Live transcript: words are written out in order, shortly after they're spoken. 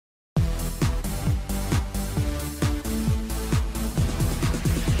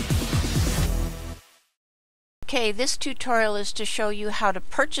Okay, this tutorial is to show you how to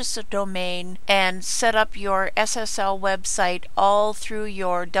purchase a domain and set up your SSL website all through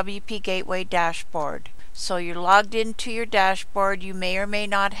your WPGateway dashboard. So you're logged into your dashboard. You may or may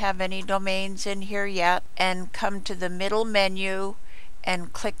not have any domains in here yet, and come to the middle menu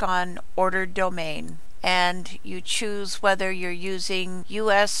and click on Order Domain. And you choose whether you're using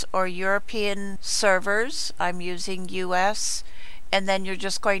US or European servers. I'm using US. And then you're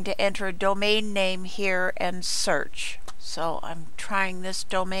just going to enter a domain name here and search. So I'm trying this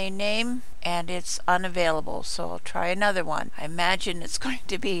domain name and it's unavailable, so I'll try another one. I imagine it's going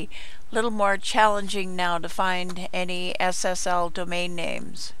to be a little more challenging now to find any SSL domain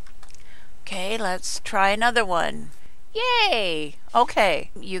names. Okay, let's try another one. Yay!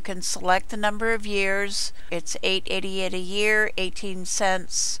 Okay, you can select the number of years. It's $8.88 a year, 18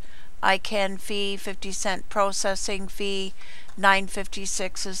 cents ICANN fee, 50-cent processing fee,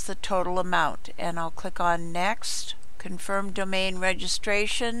 $9.56 is the total amount, and I'll click on Next. Confirm domain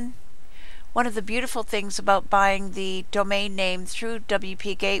registration. One of the beautiful things about buying the domain name through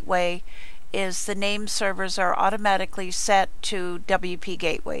WPGateway is the name servers are automatically set to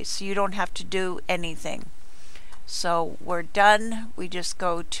WPGateway, so you don't have to do anything. So we're done. We just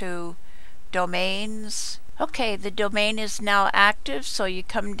go to Domains. Okay, the domain is now active, so you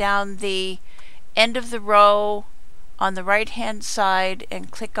come down the end of the row on the right hand side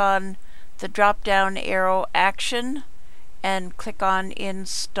and click on the drop down arrow Action and click on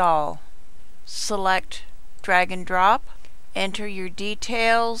Install. Select Drag and Drop, enter your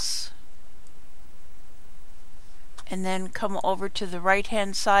details, and then come over to the right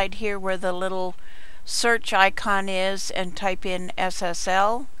hand side here where the little search icon is and type in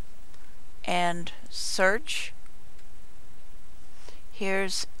SSL and search.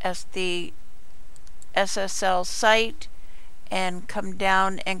 Here's the SSL site, and come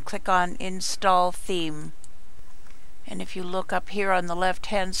down and click on Install Theme. And if you look up here on the left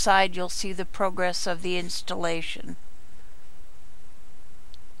hand side, you'll see the progress of the installation.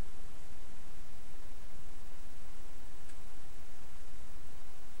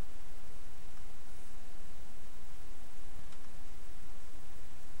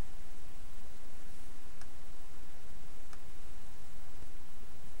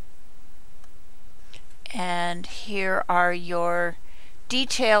 And here are your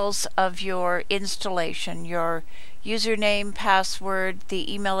details of your installation, your username, password,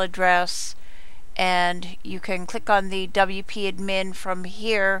 the email address, and you can click on the WP admin from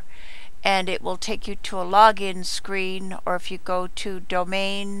here and it will take you to a login screen, or if you go to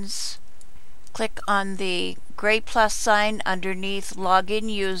Domains, click on the gray plus sign underneath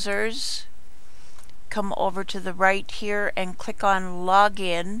Login Users, come over to the right here and click on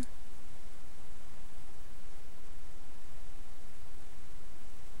Login.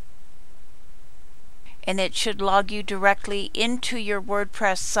 And it should log you directly into your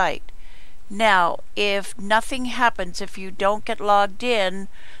WordPress site. Now, if nothing happens, if you don't get logged in,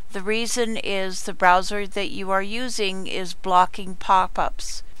 the reason is the browser that you are using is blocking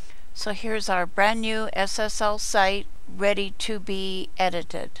pop-ups. So here's our brand new SSL site ready to be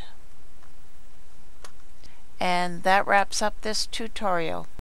edited. And that wraps up this tutorial.